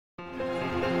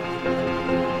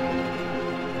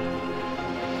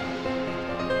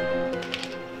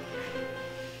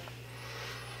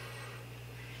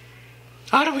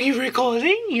Are we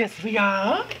recording? Yes, we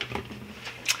are.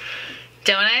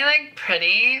 Don't I look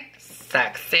pretty?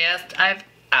 Sexiest I've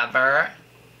ever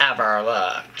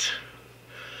looked.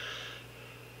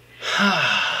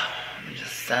 Let me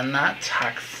just send that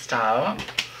text out.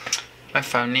 My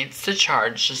phone needs to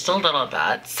charge just a little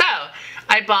bit. So,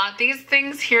 I bought these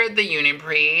things here at the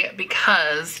Uniprix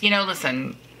because, you know,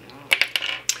 listen,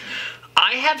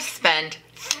 I have spent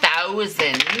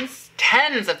thousands,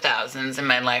 tens of thousands in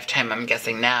my lifetime, I'm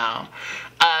guessing now,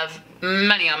 of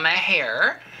money on my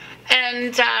hair.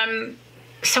 And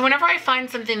so whenever I find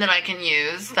something that I can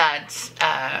use that,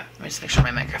 let me just make sure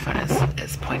my microphone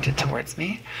is pointed towards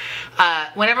me.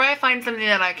 Whenever I find something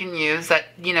that I can use that,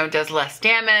 you know, does less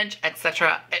damage,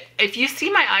 etc. If you see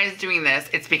my eyes doing this,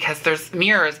 it's because there's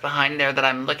mirrors behind there that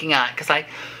I'm looking at, because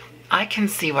I can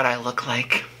see what I look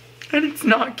like. And it's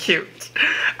not cute.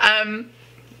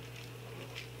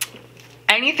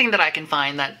 Anything that I can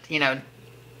find that, you know,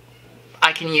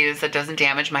 I can use that doesn't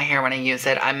damage my hair when I use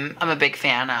it, I'm a big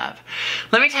fan of.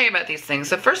 Let me tell you about these things.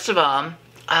 So first of all,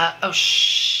 oh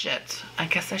shit. I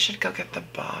guess I should go get the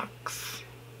box.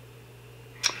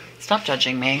 Stop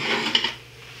judging me.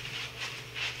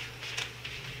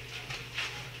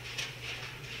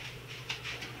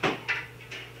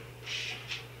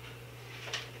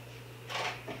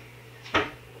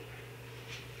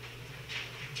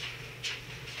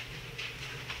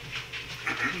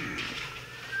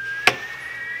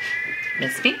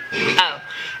 Miss me? Oh,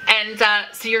 and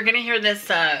so you're gonna hear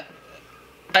this,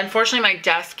 unfortunately my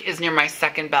desk is near my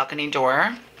second balcony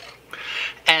door,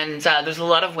 and there's a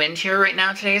lot of wind here right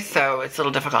now today, so it's a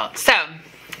little difficult. So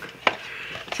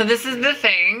this is the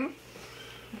thing,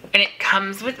 and it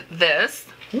comes with this.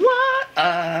 What?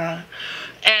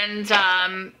 And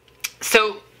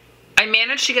so I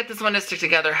managed to get this one to stick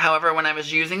together. However, when I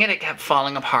was using it, it kept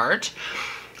falling apart.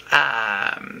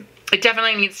 It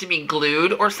definitely needs to be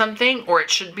glued or something, or it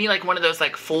should be like one of those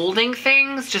like folding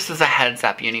things, just as a heads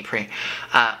up, Uniprix,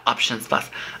 options plus.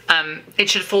 It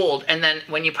should fold, and then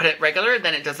when you put it regular,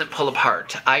 then it doesn't pull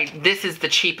apart. This is the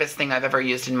cheapest thing I've ever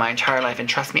used in my entire life, and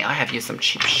trust me, I have used some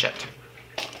cheap shit.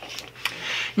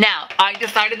 Now, I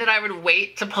decided that I would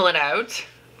wait to pull it out.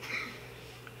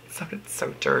 It sounded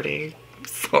so dirty. I'm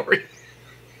sorry.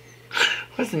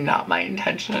 It was not my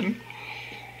intention.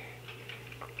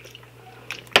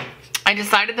 I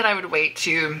decided that I would wait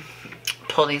to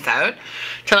pull these out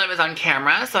till I was on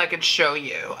camera so I could show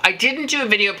you. I didn't do a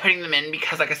video putting them in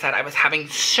because, like I said, I was having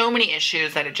so many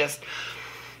issues that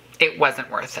it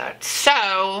wasn't worth it.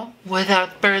 So,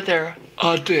 without further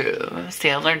ado, see,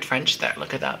 I learned French there,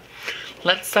 look at that.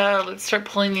 Let's start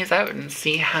pulling these out and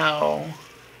see how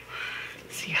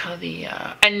the,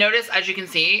 and notice, as you can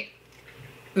see,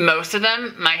 most of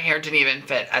them, my hair didn't even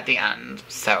fit at the end,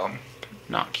 so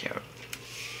not cute.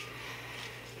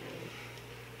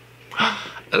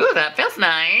 Ooh, that feels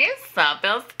nice. That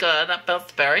feels good. That feels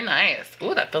very nice.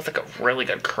 Ooh, that feels like a really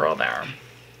good curl there.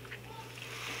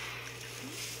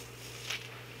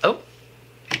 Oh.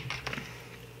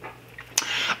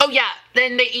 Oh yeah,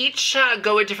 then they each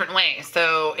go a different way.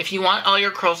 So if you want all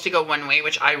your curls to go one way,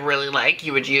 which I really like,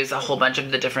 you would use a whole bunch of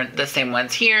the same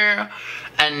ones here,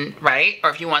 and right? Or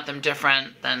if you want them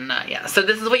different, then yeah. So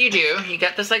this is what you do. You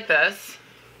get this like this.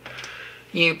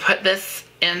 You put this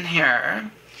in here.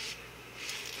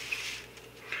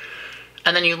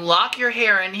 And then you lock your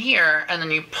hair in here, and then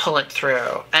you pull it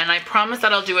through. And I promise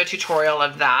that I'll do a tutorial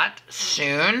of that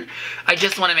soon. I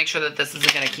just want to make sure that this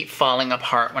isn't going to keep falling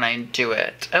apart when I do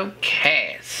it.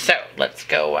 Okay, so let's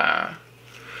go. I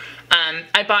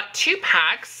bought 2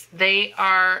 packs. They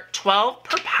are $12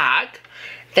 per pack.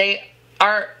 They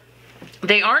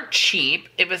aren't cheap.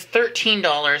 It was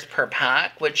 $13 per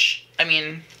pack, which, I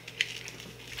mean,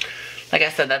 like I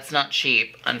said, that's not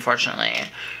cheap, unfortunately.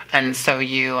 And so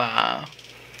you,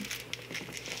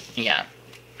 yeah.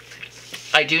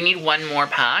 I do need one more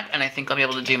pack, and I think I'll be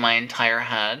able to do my entire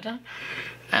head.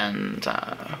 And,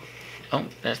 oh,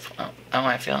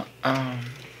 I feel, I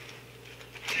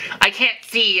can't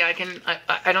see. I don't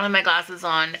have my glasses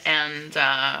on, and,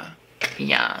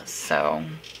 yeah, so,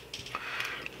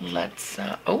 let's,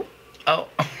 oh. There's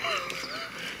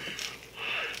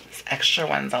extra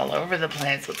ones all over the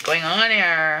place. What's going on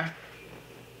here?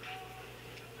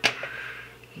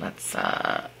 Let's,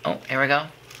 oh, here we go.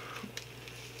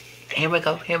 Here we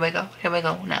go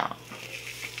now.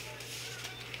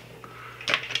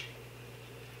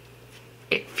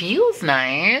 It feels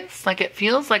nice. Like, it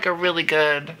feels like a really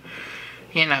good,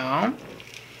 you know.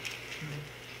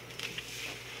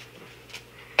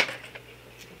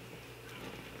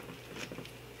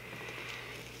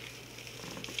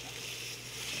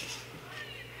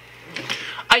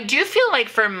 I do feel like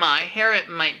for my hair, it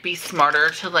might be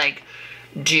smarter to like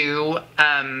do,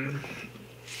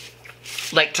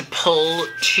 like to pull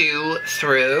two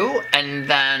through and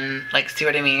then like, see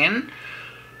what I mean?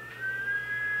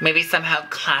 Maybe somehow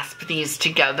clasp these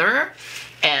together.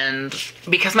 And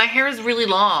because my hair is really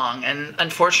long, and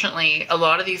unfortunately a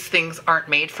lot of these things aren't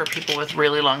made for people with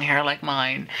really long hair like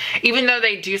mine. Even though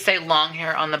they do say long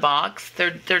hair on the box,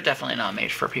 they're definitely not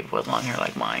made for people with long hair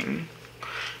like mine.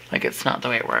 Like, it's not the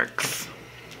way it works.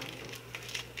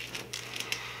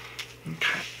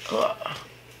 Okay. Ugh.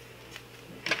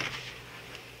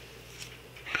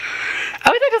 Oh,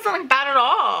 that doesn't look bad at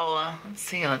all. Let's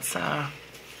see, let's yeah,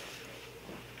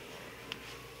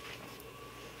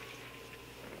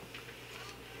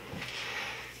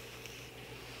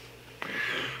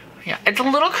 it's a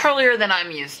little curlier than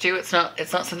I'm used to. It's not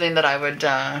something that I would do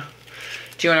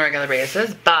on a regular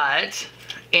basis, but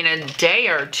in a day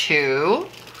or two,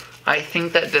 I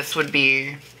think that this would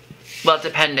be, well,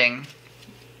 depending.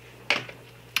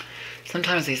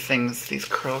 Sometimes these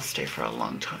curls stay for a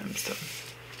long time, so.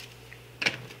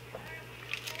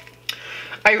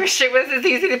 I wish it was as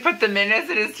easy to put them in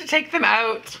as it is to take them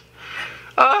out.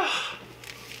 Oh,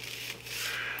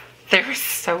 they were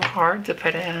so hard to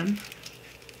put in.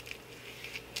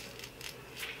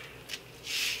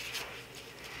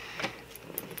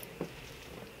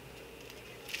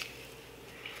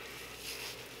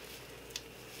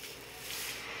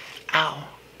 Ow.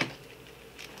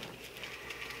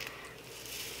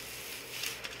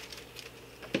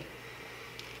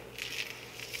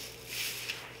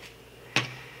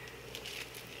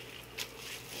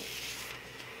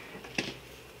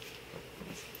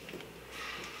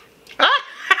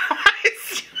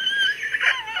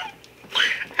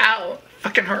 Ow.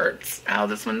 Fucking hurts. Ow,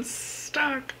 this one's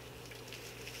stuck.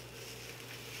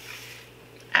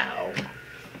 Ow.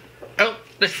 Oh,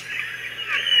 this.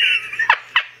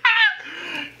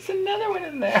 There's another one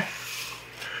in there.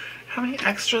 How many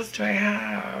extras do I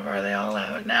have? Are they all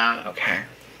out now? Okay.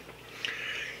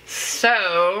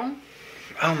 So,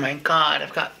 oh my God,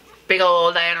 I've got big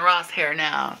old Diana Ross hair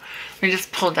now. Let me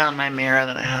just pull down my mirror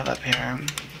that I have up here.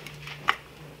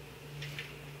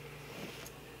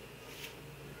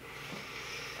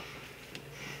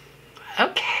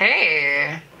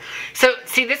 Okay. So,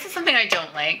 see, this is something I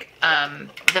don't like.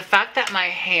 The fact that my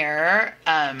hair,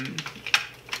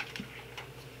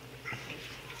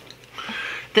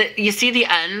 you see the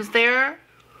ends there?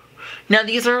 Now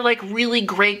these are like really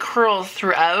great curls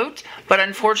throughout, but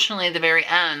unfortunately the very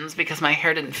ends, because my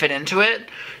hair didn't fit into it.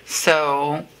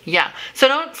 So yeah, so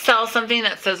don't sell something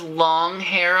that says long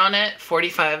hair on it,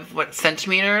 45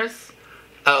 centimeters.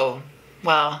 Oh,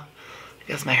 well, I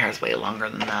guess my hair is way longer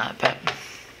than that, but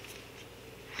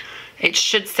it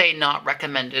should say not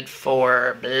recommended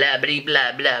for blah blah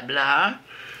blah blah blah.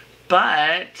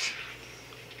 But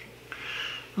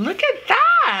look at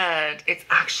that. It's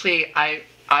actually, I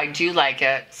do like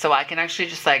it. So I can actually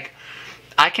just like,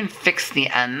 I can fix the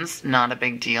ends. Not a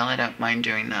big deal. I don't mind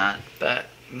doing that. But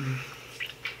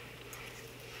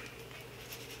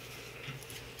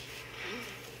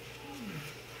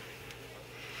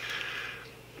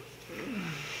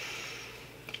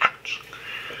ouch.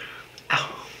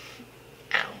 Ow.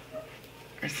 Ow.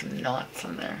 There's some knots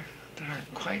in there that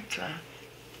aren't quite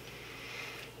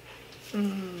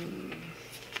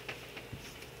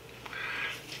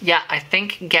yeah, I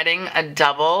think getting a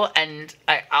double, and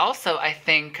I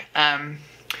think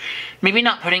maybe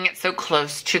not putting it so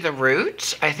close to the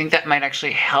root. I think that might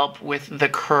actually help with the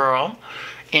curl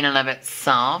in and of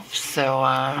itself. So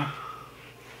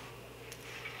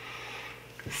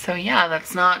so yeah,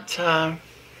 that's not bad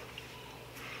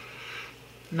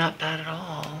at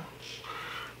all.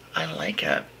 I like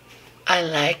it. I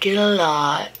like it a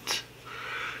lot.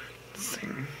 Let's see.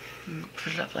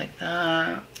 Put it up like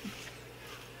that.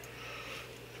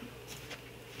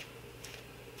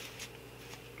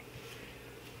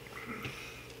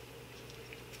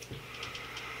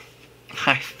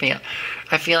 I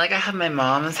feel like I have my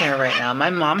mom's hair right now.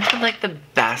 My mom had like the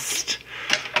best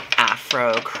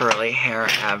afro curly hair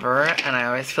ever, and I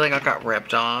always feel like I got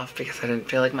ripped off because I didn't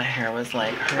feel like my hair was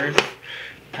like hers.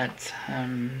 But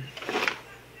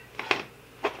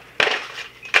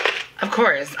of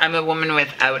course, I'm a woman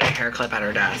without a hair clip at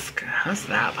her desk. How's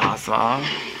that possible?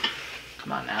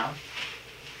 Come on now.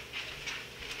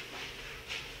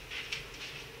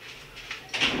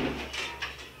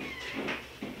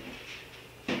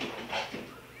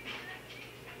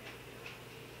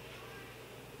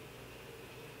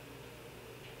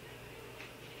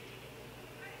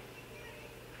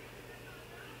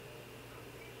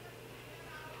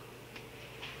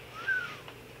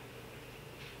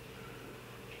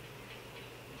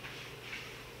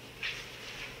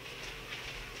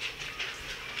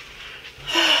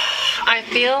 I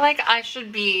feel like I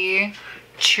should be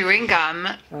chewing gum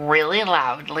really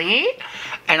loudly,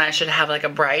 and I should have like a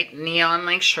bright neon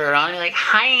like shirt on, like,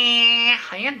 hi,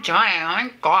 how you doing? Oh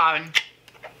my god,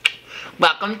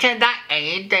 welcome to the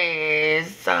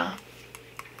A-Days. But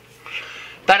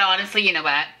honestly, you know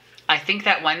what? I think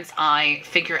that once I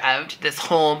figure out this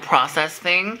whole process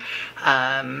thing,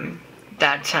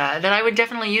 that I would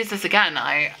definitely use this again.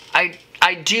 I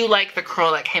do like the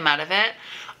curl that came out of it.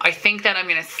 I think that I'm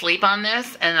gonna sleep on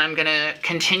this, and I'm gonna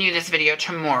continue this video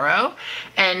tomorrow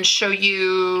and show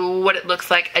you what it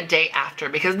looks like a day after,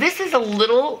 because this is a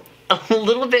little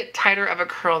bit tighter of a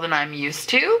curl than I'm used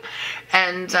to,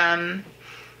 and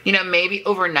you know, maybe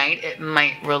overnight it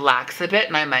might relax a bit,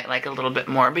 and I might like a little bit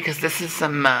more, because this is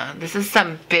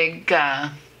some big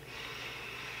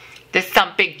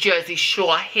Jersey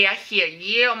Shore hair here.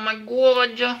 Yeah, oh my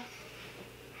god.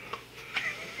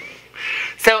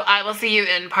 So I will see you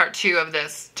in part 2 of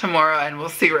this tomorrow, and we'll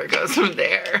see where it goes from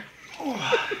there.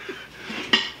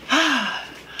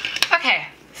 Okay,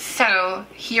 so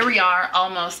here we are,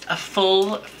 almost a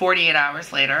full 48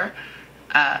 hours later.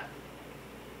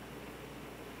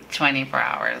 24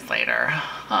 hours later.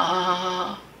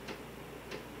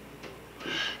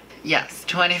 Yes,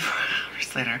 24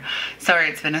 hours later. Sorry,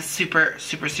 it's been a super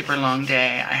long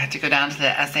day. I had to go down to the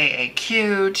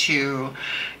SAAQ to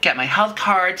get my health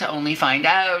card, to only find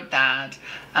out that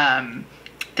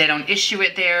they don't issue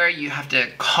it there. You have to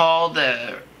call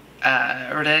the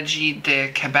Régie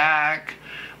de Québec,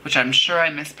 which I'm sure I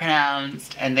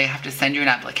mispronounced, and they have to send you an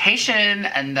application,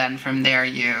 and then from there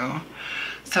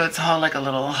so it's all like a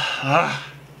little,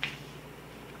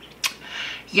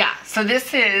 yeah, so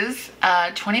this is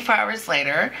 24 hours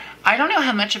later. I don't know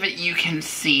how much of it you can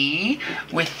see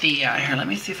with the, here, let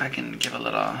me see if I can give a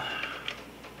little,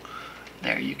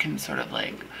 there, you can sort of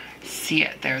like see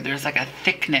it there. There's like a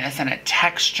thickness and a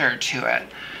texture to it.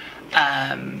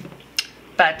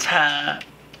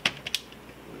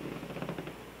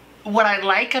 What I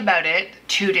like about it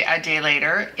a day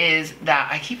later is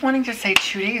that, I keep wanting to say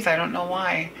 2 days, I don't know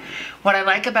why. What I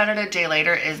like about it a day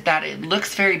later is that it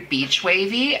looks very beach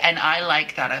wavy, and I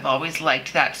like that. I've always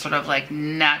liked that sort of like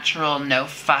natural, no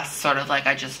fuss, sort of like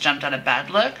I just jumped out of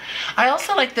bed look. I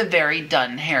also like the very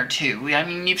done hair too. I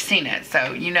mean, you've seen it,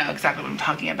 so you know exactly what I'm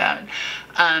talking about.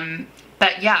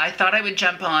 But yeah, I thought I would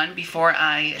jump on before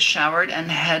I showered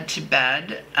and head to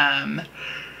bed.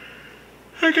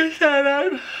 Like I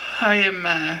said, I am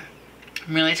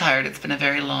really tired. It's been a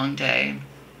very long day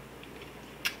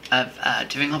of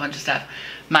doing a whole bunch of stuff.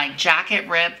 My jacket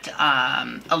ripped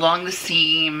along the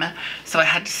seam, so I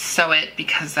had to sew it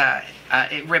because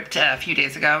it ripped a few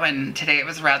days ago, and today it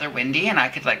was rather windy, and I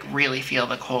could like really feel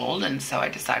the cold, and so I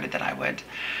decided that I would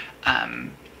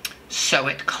sew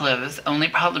it closed. Only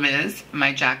problem is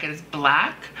my jacket is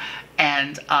black,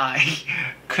 and I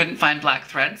couldn't find black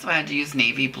thread, so I had to use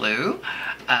navy blue.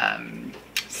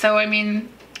 So I mean,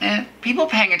 people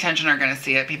paying attention are gonna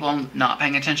see it. People not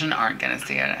paying attention aren't gonna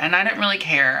see it. And I didn't really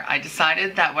care. I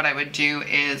decided that what I would do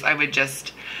is I would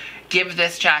just give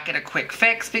this jacket a quick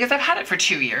fix, because I've had it for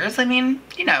 2 years. I mean,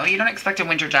 you know, you don't expect a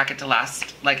winter jacket to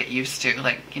last like it used to,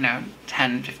 like, you know,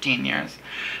 10, 15 years.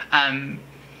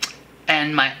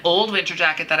 And my old winter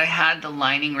jacket that I had, the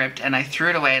lining ripped, and I threw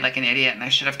it away like an idiot, and I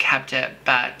should have kept it,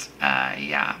 but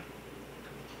yeah.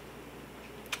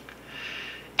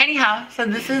 Anyhow, so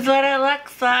this is what it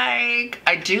looks like.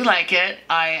 I do like it.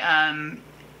 I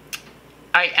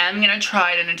am gonna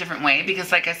try it in a different way,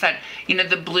 because like I said, you know,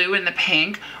 the blue and the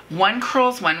pink, one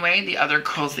curls one way, the other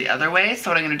curls the other way.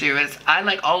 So what I'm gonna do is, I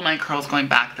like all my curls going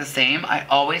back the same. I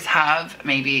always have.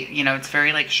 Maybe, you know, it's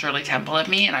very like Shirley Temple of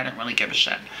me, and I don't really give a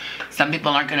shit. Some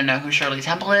people aren't gonna know who Shirley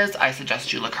Temple is. I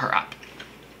suggest you look her up.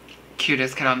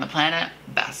 Cutest kid on the planet,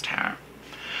 best hair.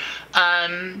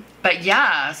 But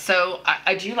yeah, so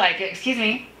I do like it. Excuse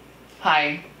me.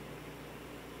 Hi.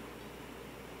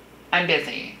 I'm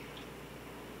busy.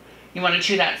 You want to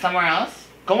chew that somewhere else?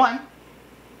 Go on.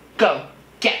 Go.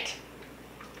 Get.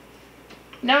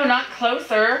 No, not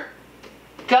closer.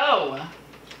 Go.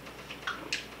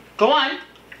 Go on.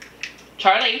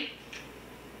 Charlie.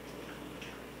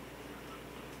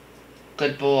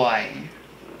 Good boy.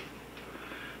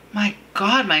 My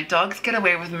God, my dogs get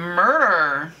away with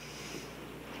murder.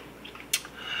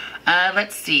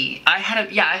 Let's see. I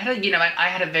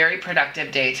had a very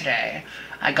productive day today.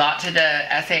 I got to the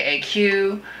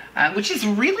SAAQ, which is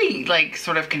really like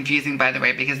sort of confusing, by the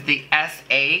way, because the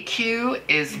SAQ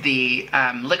is the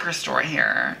liquor store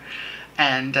here,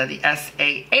 and the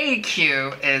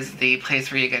SAAQ is the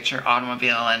place where you get your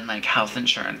automobile and like health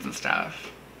insurance and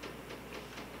stuff.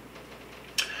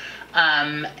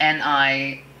 And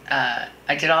I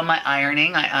I did all my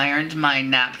ironing. I ironed my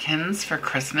napkins for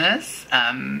Christmas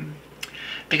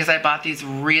because I bought these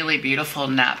really beautiful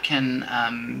napkin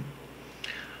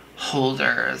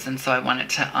holders, and so I wanted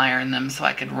to iron them so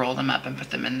I could roll them up and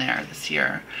put them in there this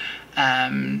year.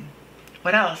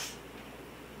 What else?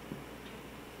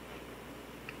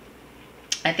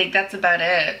 I think that's about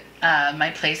it.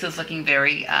 My place is looking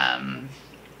very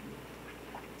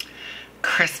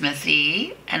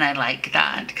Christmassy, and I like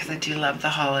that because I do love the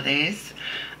holidays.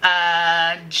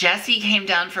 Jesse came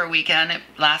down for a weekend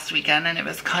last weekend, and it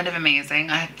was kind of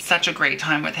amazing. I had such a great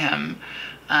time with him.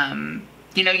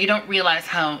 You know, you don't realize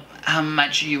how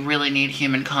much you really need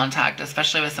human contact,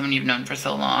 especially with someone you've known for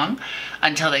so long,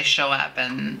 until they show up,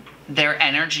 and their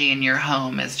energy in your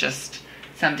home is just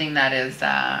something that is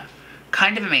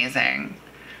kind of amazing.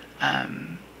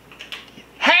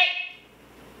 Hey!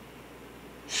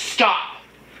 Stop!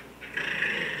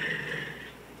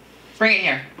 Bring it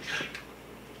here.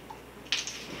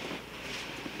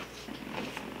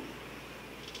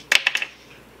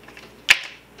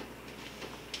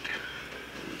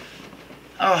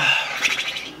 Oh.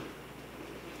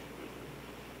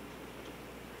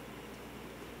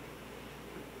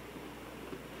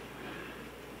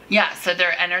 Yeah, so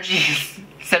their energy is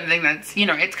something that's, you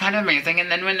know, it's kind of amazing.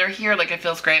 And then when they're here, like, it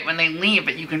feels great. When they leave,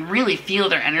 but you can really feel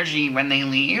their energy when they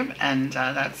leave. And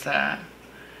that's,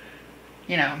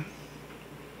 you know,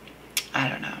 I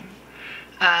don't know.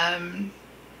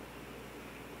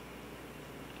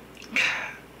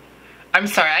 I'm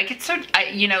sorry, I get so,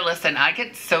 you know, listen, I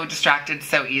get so distracted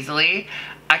so easily.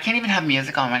 I can't even have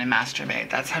music on when I masturbate.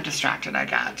 That's how distracted I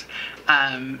get.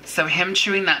 So him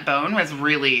chewing that bone was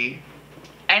really,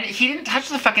 and he didn't touch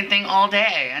the fucking thing all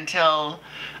day until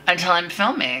I'm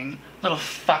filming. Little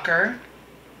fucker.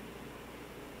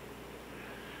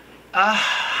 Ugh,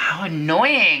 how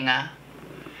annoying.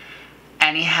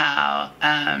 Anyhow,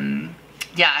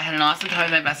 yeah, I had an awesome time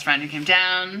with my best friend who came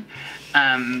down.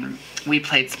 We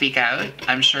played Speak Out.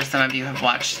 I'm sure some of you have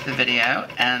watched the video,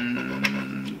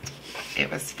 and it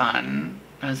was fun.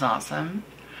 It was awesome.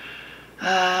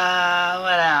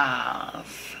 What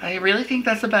else? I really think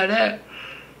that's about it.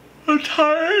 I'm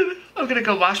tired. I'm gonna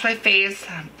go wash my face.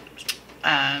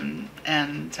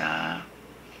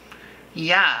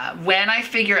 Yeah, when I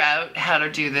figure out how to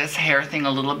do this hair thing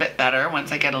a little bit better,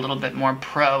 once I get a little bit more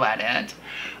pro at it,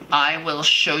 I will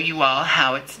show you all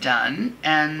how it's done.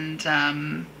 And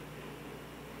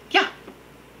yeah,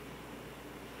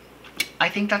 I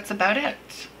think that's about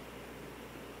it.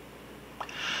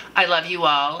 I love you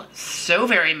all so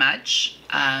very much.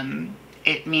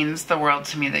 It means the world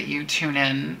to me that you tune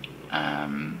in.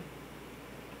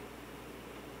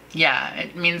 Yeah,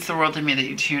 it means the world to me that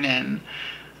you tune in.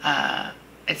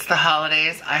 It's the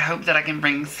holidays. I hope that I can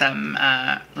bring some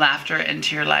laughter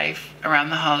into your life around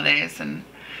the holidays and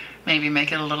maybe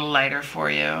make it a little lighter for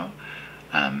you.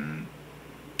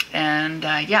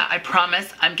 Yeah, I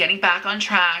promise I'm getting back on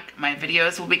track. My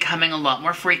videos will be coming a lot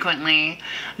more frequently.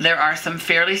 There are some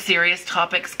fairly serious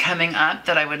topics coming up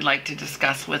that I would like to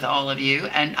discuss with all of you,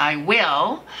 and I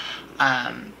will.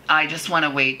 I just want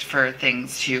to wait for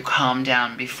things to calm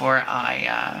down before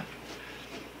I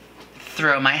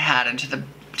throw my hat into the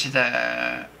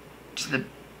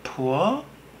pool.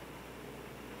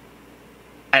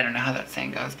 I don't know how that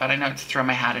saying goes, but I know it's throw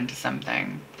my hat into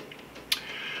something.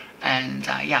 And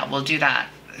yeah, we'll do that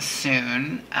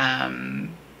soon.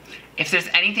 If there's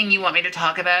anything you want me to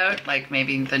talk about, like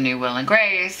maybe the new Will and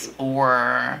Grace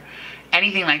or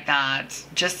anything like that,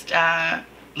 just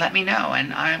let me know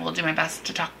and I will do my best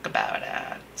to talk about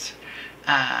it.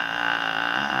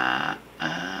 I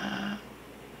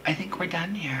think we're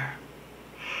done here.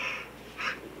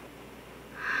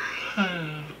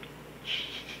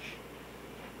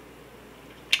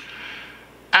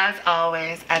 As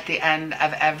always, at the end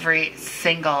of every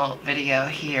single video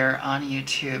here on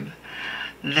YouTube,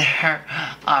 there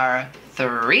are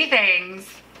 3 things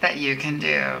that you can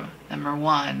do. Number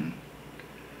 1,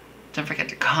 don't forget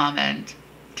to comment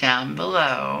down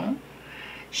below.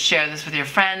 Share this with your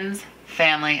friends,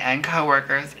 family, and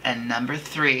coworkers. And number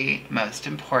 3, most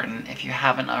important, if you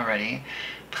haven't already,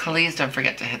 please don't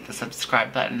forget to hit the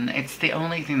subscribe button. It's the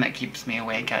only thing that keeps me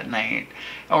awake at night,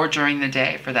 or during the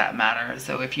day for that matter.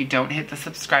 So if you don't hit the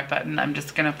subscribe button, I'm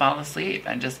just gonna fall asleep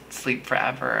and just sleep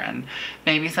forever. And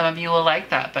maybe some of you will like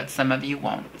that, but some of you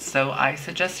won't. So I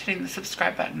suggest hitting the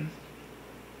subscribe button.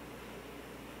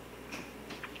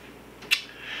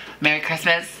 Merry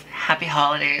Christmas, happy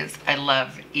holidays. I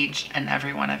love each and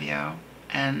every one of you.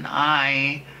 And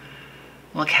I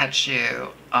will catch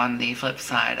you on the flip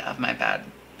side of my bed,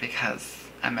 because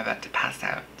I'm about to pass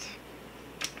out.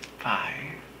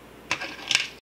 Bye.